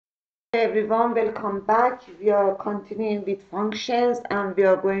Everyone, welcome back. We are continuing with functions and we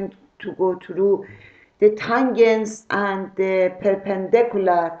are going to go through the tangents and the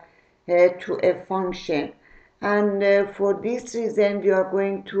perpendicular to a function. And for this reason, we are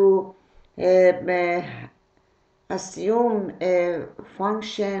going to assume a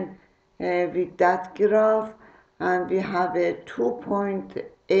function with that graph, and we have a 2-point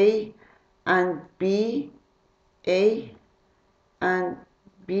A and B, A and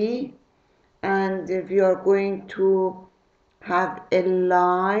B, and we are going to have a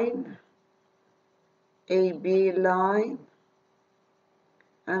line, AB line,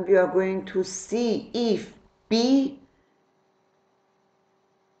 and we are going to see if B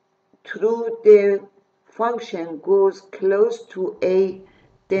through the function goes close to A,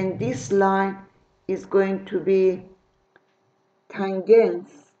 then this line is going to be tangent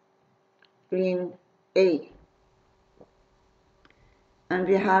in A. And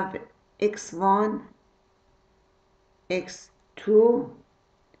we have x1, x2,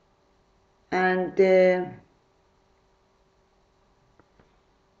 and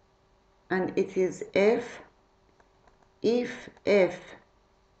it is f if f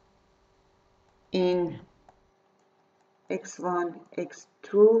in x1,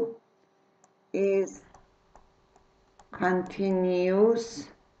 x2 is continuous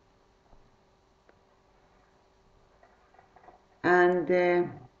and the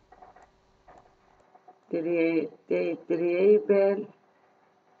variable,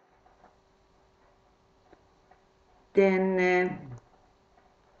 then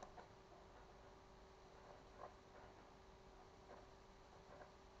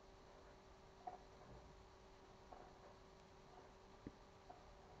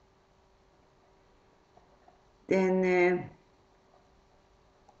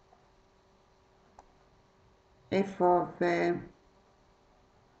f of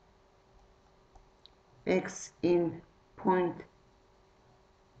x in point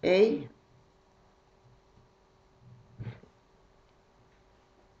A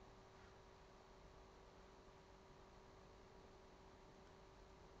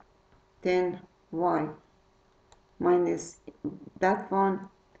then y minus that one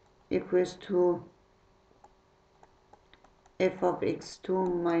equals to f of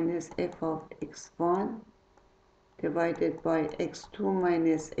x2 minus f of x1 divided by x2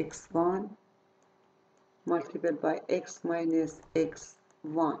 minus x1 multiplied by x minus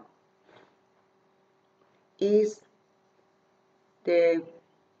x1 is the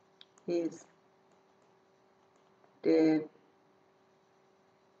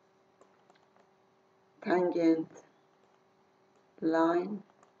tangent line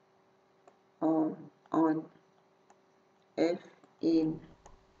on f in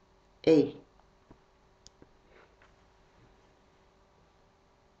A.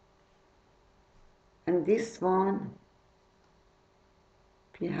 And this one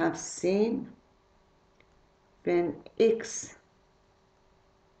we have seen when x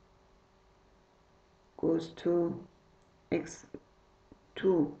goes to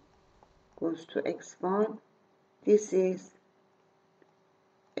x2 goes to x1, this is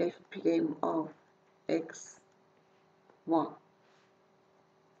f prime of x1.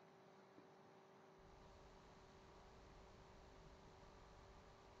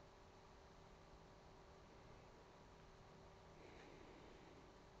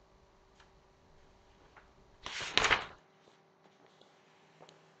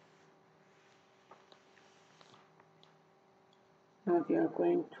 Now we are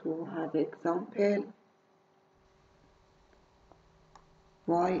going to have example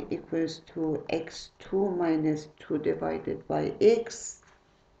y equals to x2 minus 2 divided by x,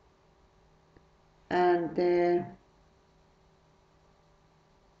 and A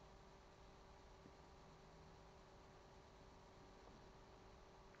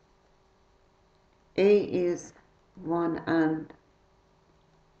is 1 and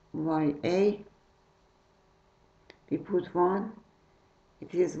ya. We put 1,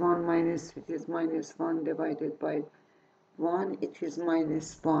 it is 1 minus, it is minus 1 divided by 1, it is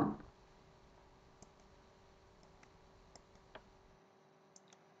minus 1.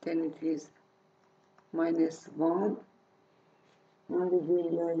 Then it is minus 1, and we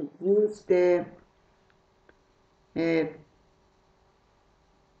will use the, we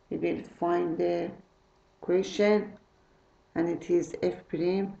will find the equation, and it is f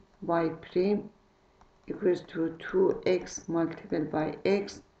prime y prime equals to 2x multiplied by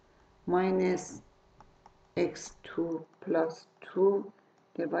x minus x2 plus 2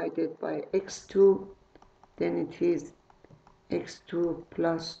 divided by x2, then it is x2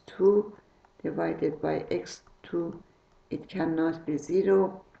 plus 2 divided by x2, it cannot be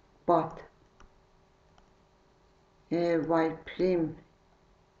 0, but y prime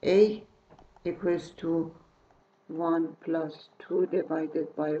a equals to 1 plus 2 divided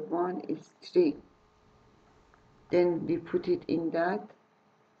by 1 is 3. Then we put it in that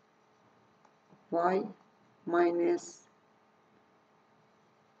y minus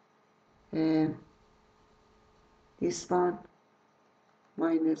this one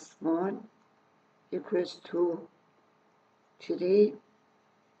minus 1 equals to 3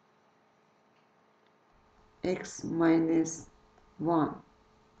 x minus 1.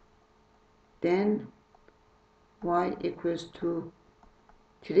 Then y equals to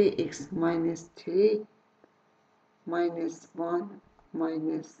 3x minus 3 minus 1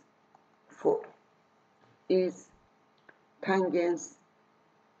 minus 4 is tangents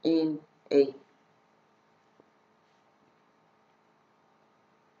in A.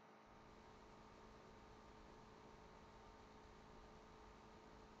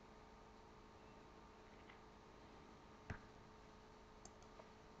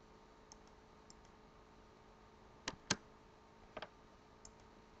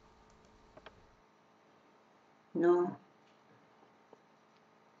 Now,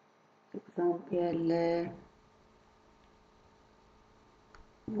 example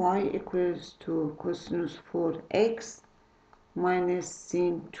y equals to cosinus 4x minus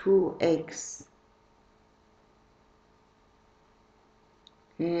sin 2x.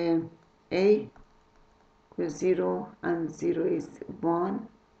 A equals 0 and 0 is 1,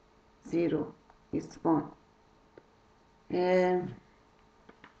 0 is 1.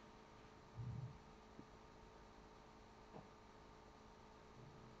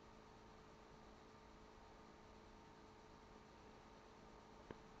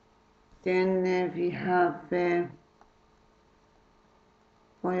 Then we have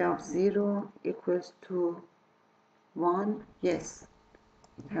y of 0 equals to 1. Yes,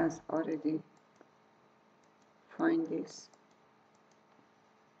 it has already find this.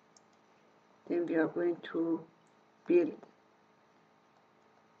 Then we are going to build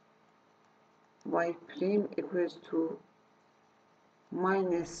y prime equals to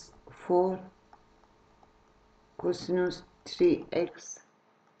minus 4 cosinus 3x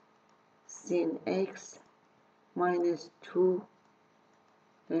sin x minus 2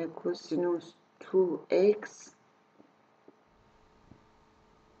 cosinus 2x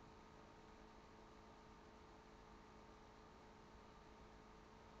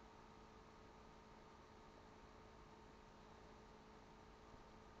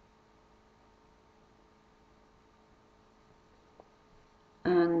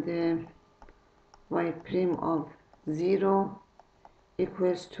and y prime of 0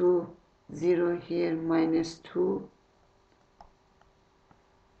 equals to 0 here minus 2,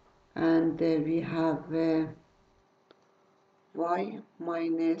 and we have y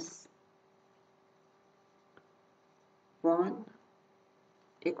minus 1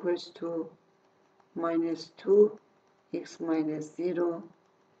 equals to minus 2 x minus 0,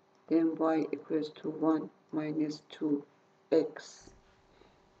 then y equals to 1 minus 2x.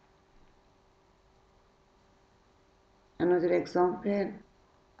 Another example,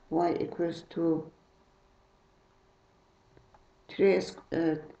 y equals to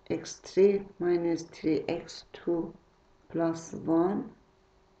 3x3 minus 3x2 plus 1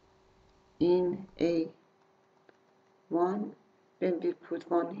 in A1. When we put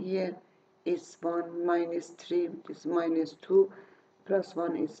 1 here, it's 1 minus 3 is minus 2 plus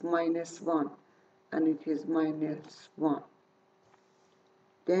 1 is minus 1, and it is minus 1.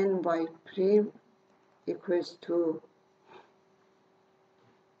 Then y prime equals to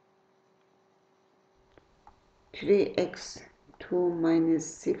 3x2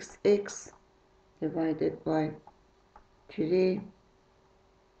 minus 6x divided by 3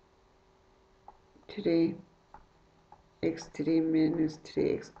 x3 minus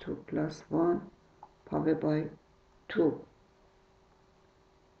 3x2 plus 1 powered by 2,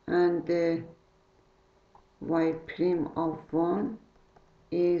 and y prime of 1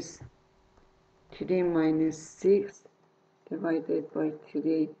 is 3 minus 6 divided by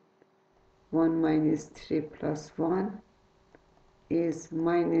 3, 1 minus 3 plus 1 is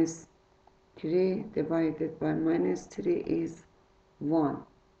minus 3 divided by minus 3 is 1.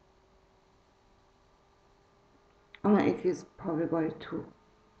 It is powered by 2.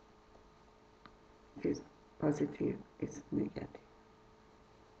 It is positive, it's negative.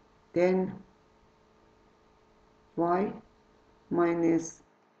 Then y minus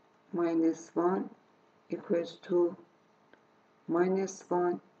 1 equals to minus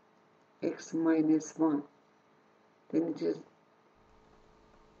 1 x minus 1. Then it is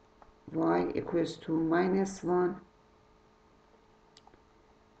y equals to minus 1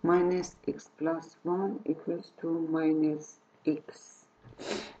 minus x plus 1 equals to minus x.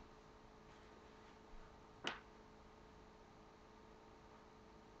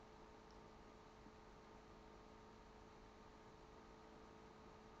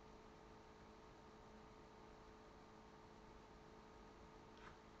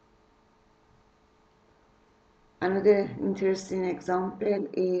 Another interesting example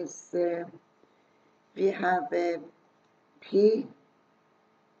is we have a p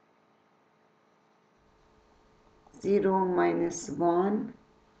 0 minus 1.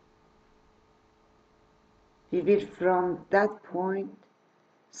 We will from that point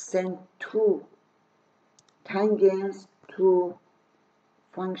send two tangents to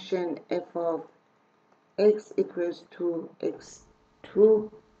function f of x equals to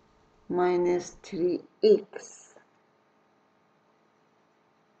x2 minus 3x.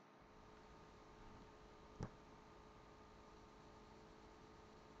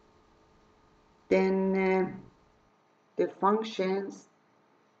 Then the functions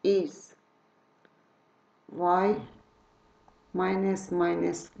is y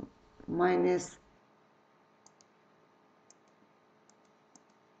minus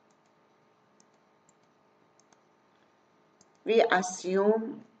we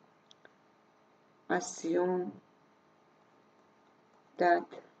assume that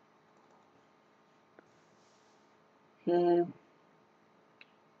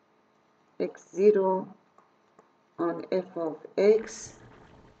x0 on f of x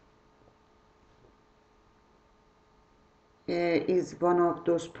is one of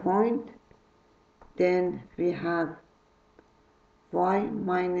those points. Then we have y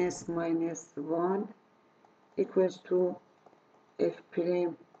minus 1 equals to f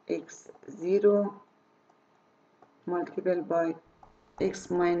prime x0 multiplied by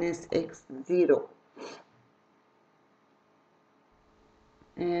x minus x0.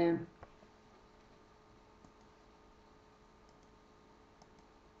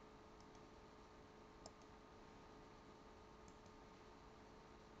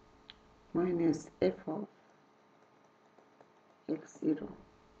 Minus f of x0.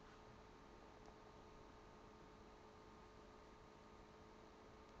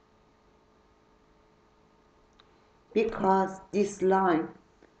 Because this line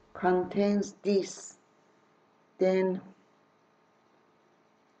contains this, then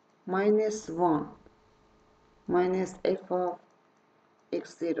minus 1 minus f of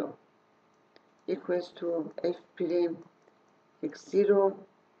x0 equals to f prime x0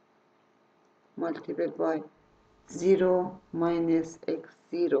 multiplied by 0 minus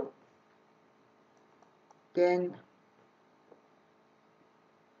x0. Then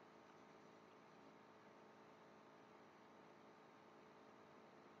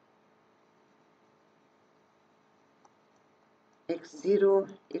x0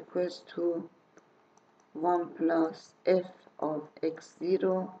 equals to 1 plus f of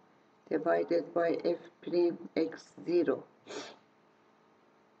x0 divided by f prime x0.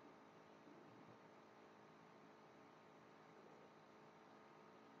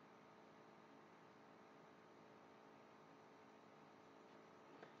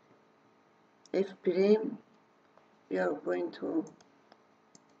 F prime, we are going to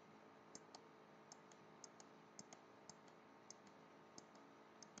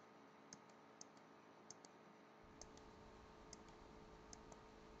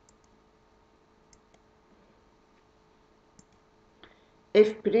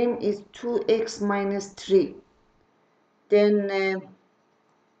f prime is 2x minus 3. Then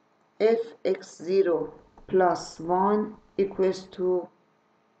fx0 plus 1 equals to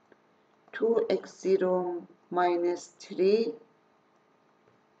 2x0 minus 3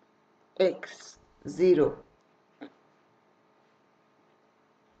 x0.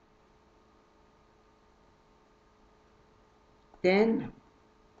 Then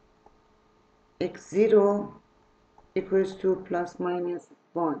x0 equals to plus minus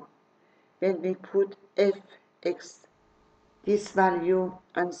 1. When we put fx this value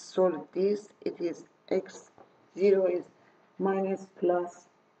and solve this, it is x0 is minus plus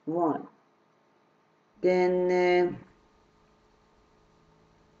 1. Then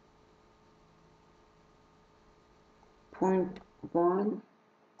point 1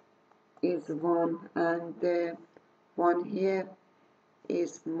 is 1 and 1 here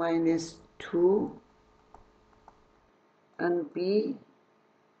is minus 2 and b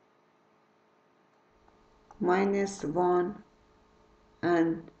minus 1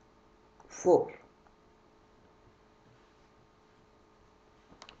 and 4.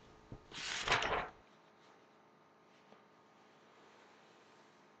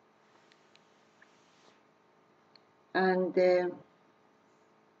 And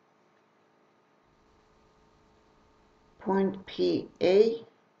point PA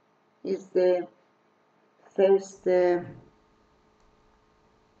is the first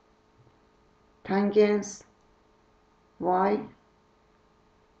tangents. Y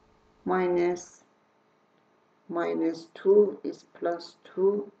minus 2 is plus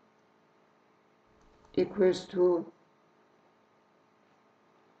 2 equals to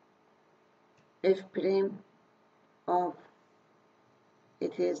f prime of,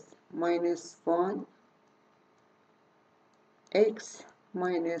 it is minus 1 x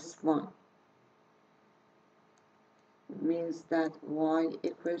minus 1, means that y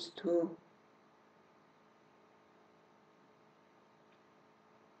equals to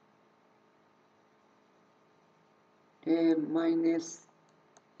minus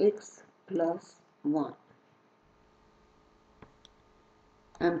x plus 1,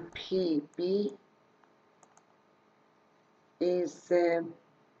 and PB is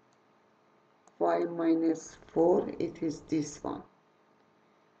y minus 4, it is this one,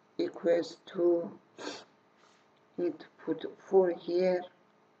 equals to, need to put 4 here,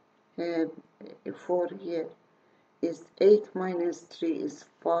 4 here is 8 minus 3 is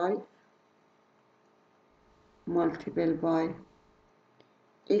 5, multiplied by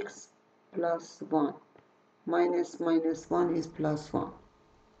x plus 1, minus 1 is plus 1,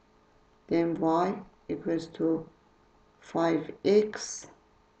 then y equals to 5x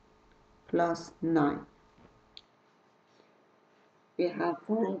plus 9. We have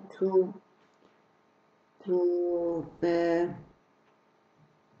found two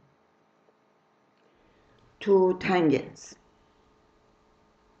tangents.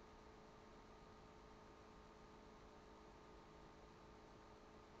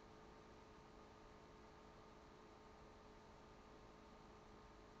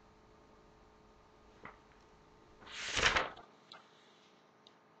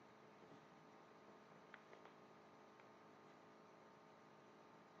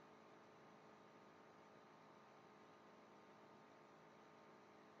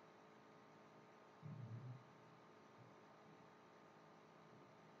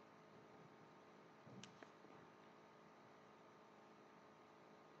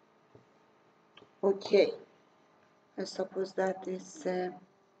 Okay, I suppose that is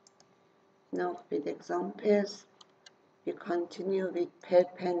enough with examples. We continue with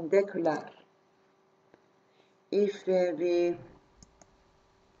perpendicular. If we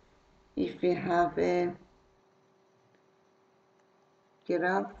have a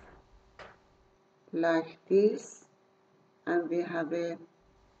graph like this and we have a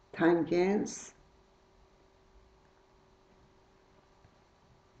tangents,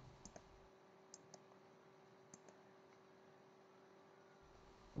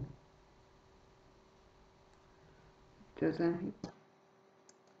 doesn't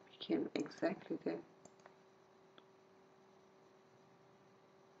become exactly the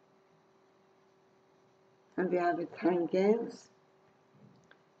and we have a tangents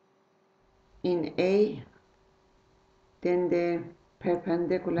in A, then the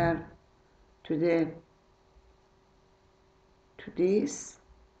perpendicular to this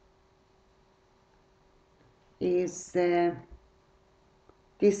is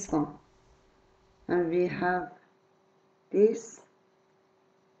this one, and we have this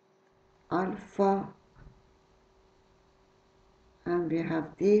alpha, and we have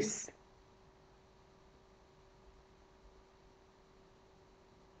this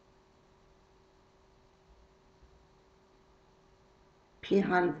p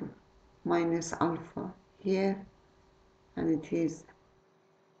half minus alpha here, and it is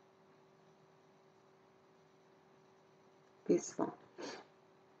this one.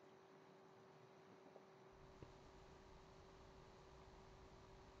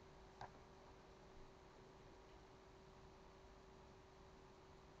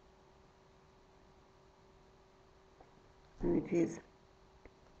 And it is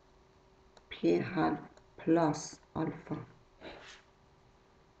p half plus alpha.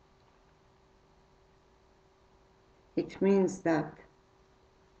 It means that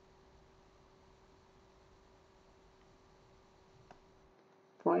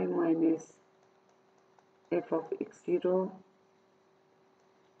y minus f of x0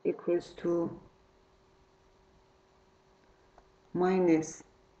 equals to minus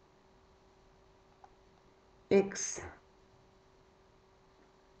x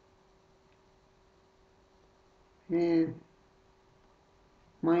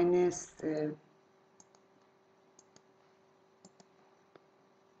minus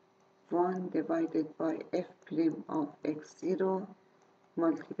 1 divided by f prime of x0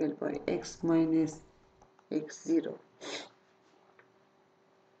 multiplied by x minus x0.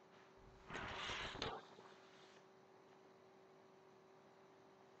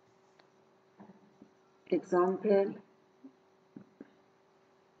 Example,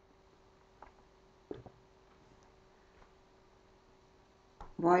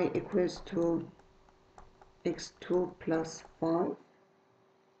 y equals to x2 plus 5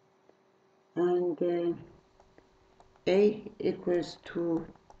 and a equals to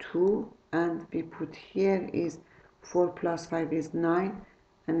 2, and we put here is 4 plus 5 is 9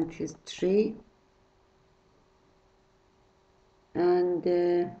 and it is 3, and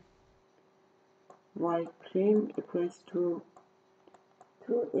y prime equals to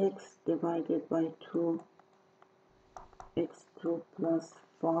 2x divided by 2 x2 plus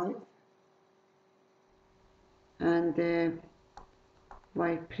 5 and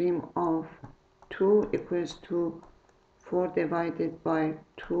y prime of 2 equals to 4 divided by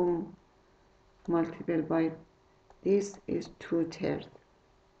 2 multiplied by this is 2/3.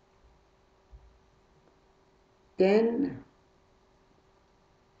 Then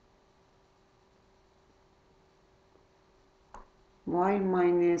y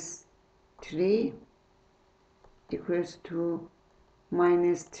minus 3 equals to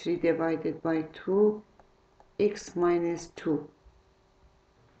minus 3 divided by 2 x minus 2.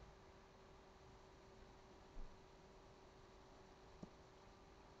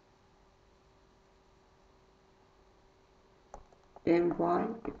 Then y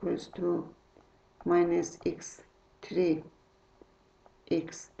equals to minus x3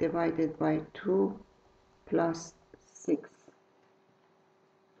 x divided by 2 plus 6.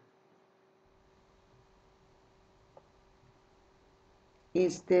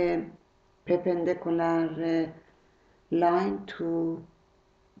 Is the perpendicular line to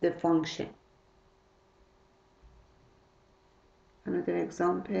the function. Another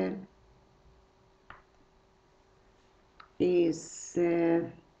example is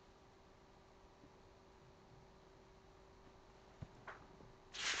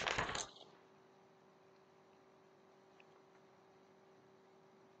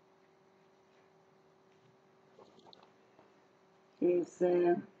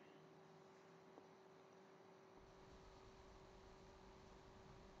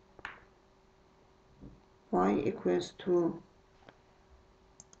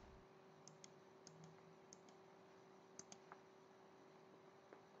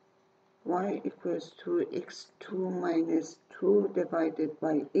y equals to x2 minus 2 divided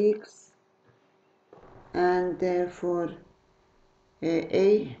by x, and therefore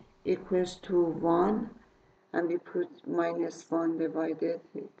a equals to 1, and we put minus 1 divided,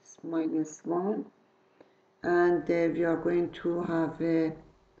 it's minus 1, and we are going to have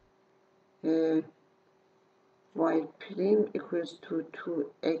y prime equals to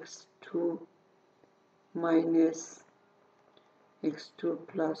 2x2 minus x2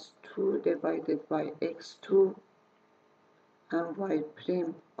 plus 2 divided by x2, and y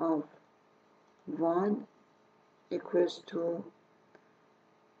prime of 1 equals to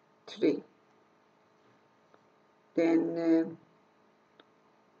 3. Then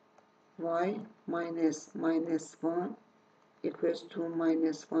y minus 1 equals to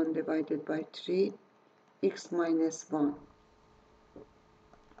minus 1 divided by 3 x minus 1.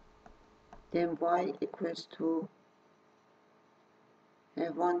 Then y equals to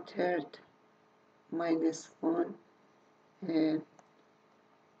 1/3 minus 1,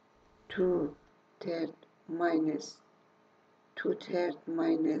 2/3 minus 2/3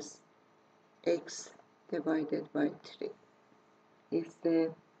 minus x divided by 3 is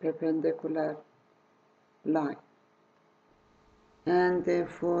the perpendicular line. And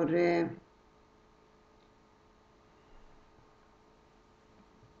for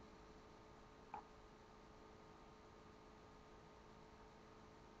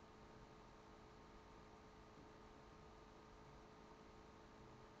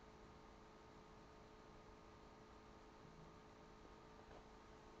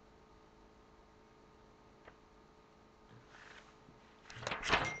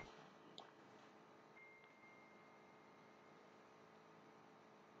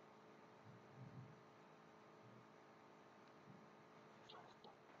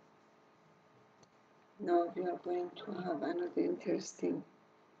now we are going to have another interesting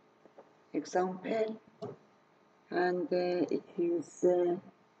example, and it is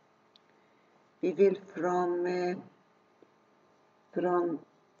we will from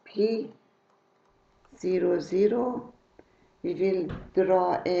P 0 we will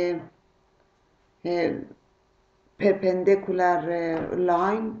draw a perpendicular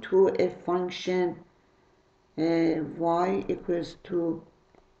line to a function y equals to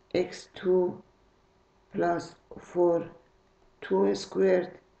x2 plus 4 2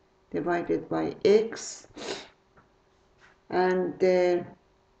 squared divided by x, and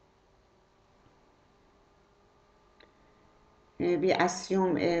we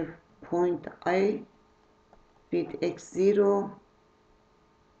assume a point I with x0,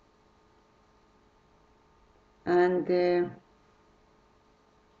 and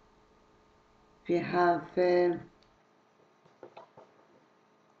we have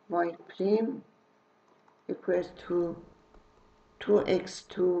y prime equals to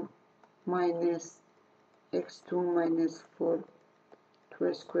 2x2 minus x2 minus 4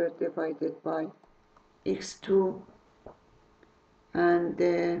 2 squared divided by x2,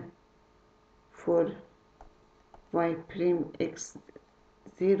 and for y prime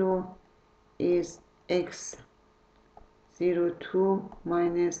x0 is x02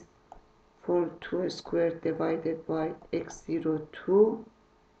 minus 4 2 squared divided by x02,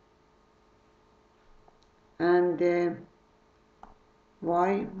 and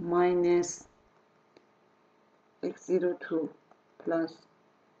y minus x02 plus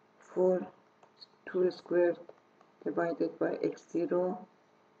 4 2 squared divided by x0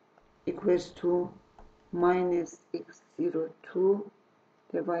 equals to minus x02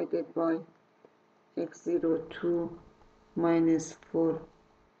 divided by x02 minus 4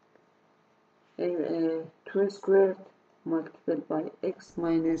 2 squared multiplied by x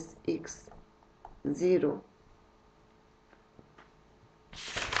minus x0,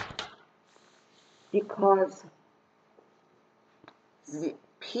 because the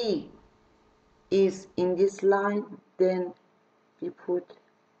p is in this line, then we put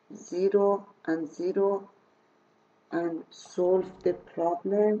 0 and 0 and solve the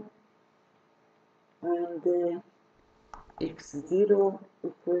problem, and x0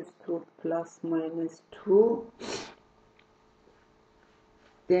 equals to plus minus 2,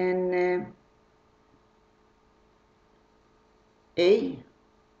 then a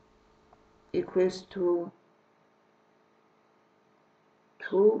equals to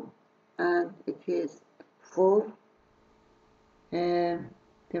 2, and it is 4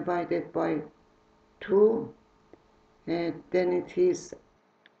 divided by 2, then it is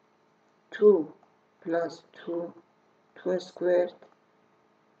 2 plus 2 2 squared,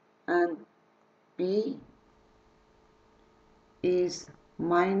 and b is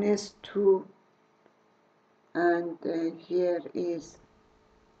minus 2, and here is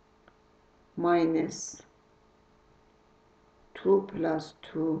minus 2 plus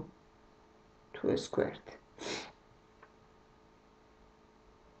 2 2 squared.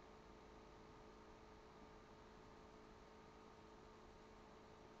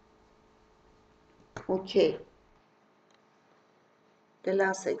 Okay, the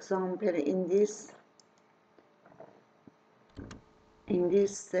last example in this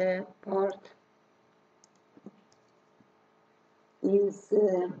part is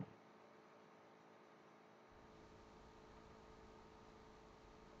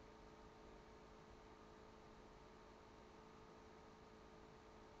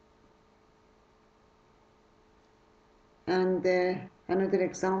and another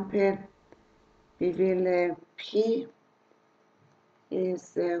example, we will p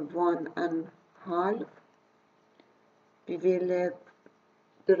is 1.5. We will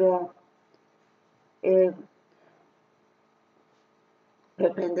draw a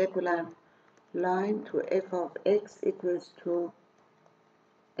perpendicular line to f of x equals to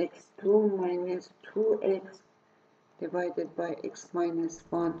x2 minus 2x divided by x minus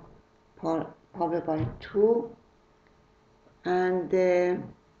 1 powered by 2, and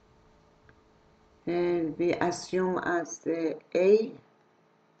we assume as a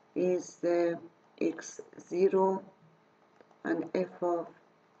is x0 and f of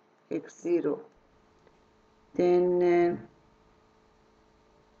x0, then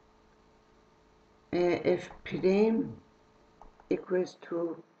f prime equals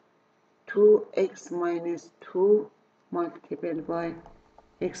to 2x minus 2 multiplied by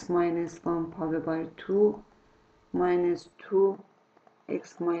x minus 1 powered by 2 minus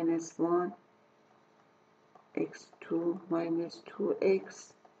 2x minus 1 x2 minus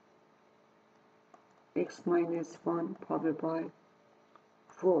 2x x minus 1 powered by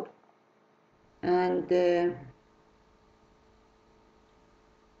 4, and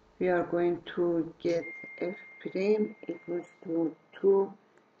we are going to get f prime equals to 2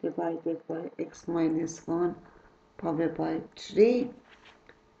 divided by x minus 1 powered by 3,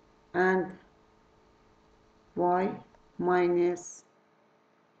 and y minus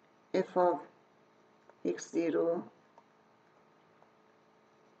f of x0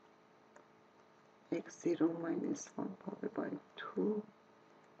 minus 1 powered by 2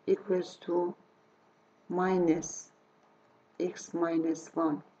 equals to minus x minus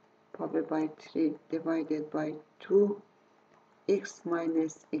 1 powered by 3 divided by 2 x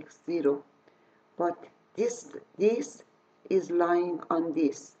minus x0, but this is lying on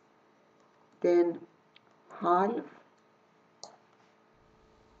this. Then half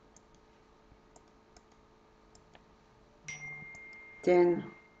then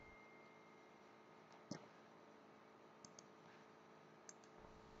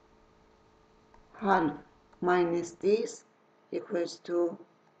half minus this equals to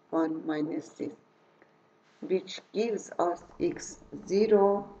 1 minus this, which gives us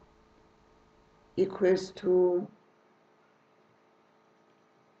x0 equals to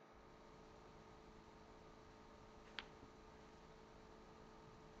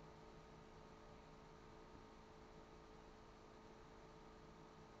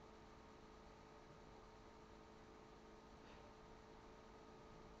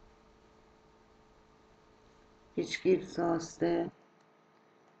which gives us the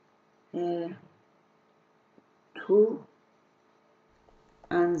 2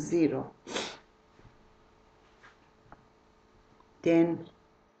 and 0. Then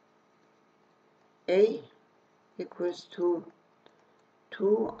a equals to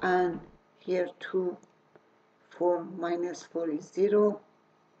 2 and here 2, 4 minus 4 is 0,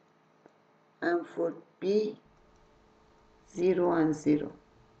 and for b 0 and 0.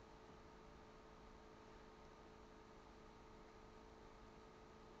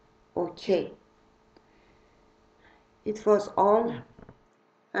 Okay, it was all,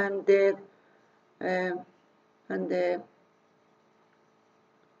 and the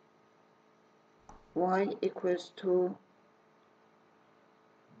y equals to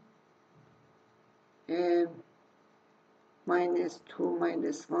minus 2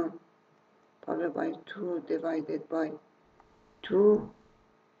 minus 1 followed by 2 divided by 2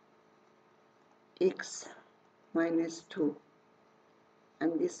 x minus 2,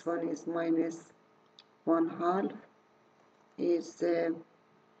 and this one is minus 1 half is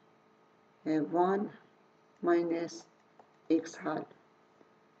 1 minus x half,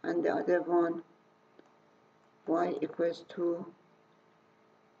 and the other one y equals to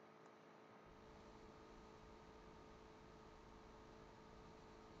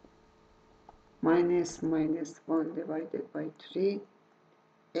minus 1 divided by 3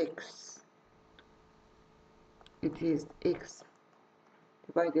 x. It is x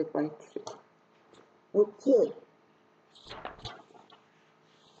divided by 3. Okay.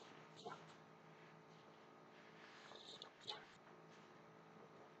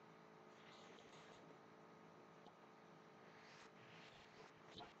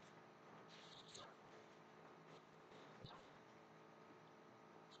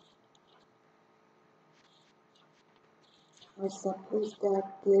 I suppose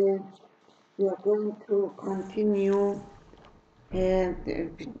that we are going to continue.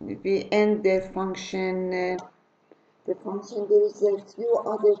 We end the function. The function, there is a few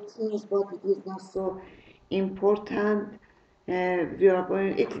other things, but it is not so important. We are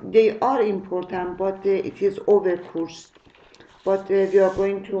going. They are important, but it is over course. But we are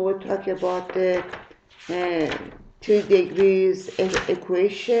going to talk about the 3 degrees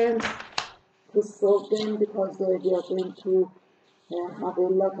equations to solve them, because we are going to have a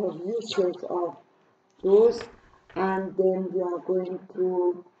lot of usage of those, and then we are going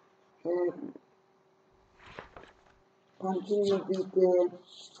to continue with the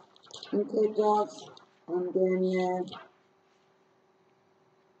integrals, and then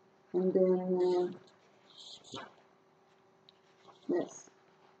yes,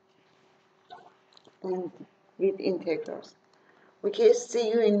 and with integrals. Okay, see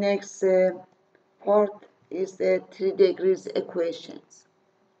you in next part is the 3 degrees equations.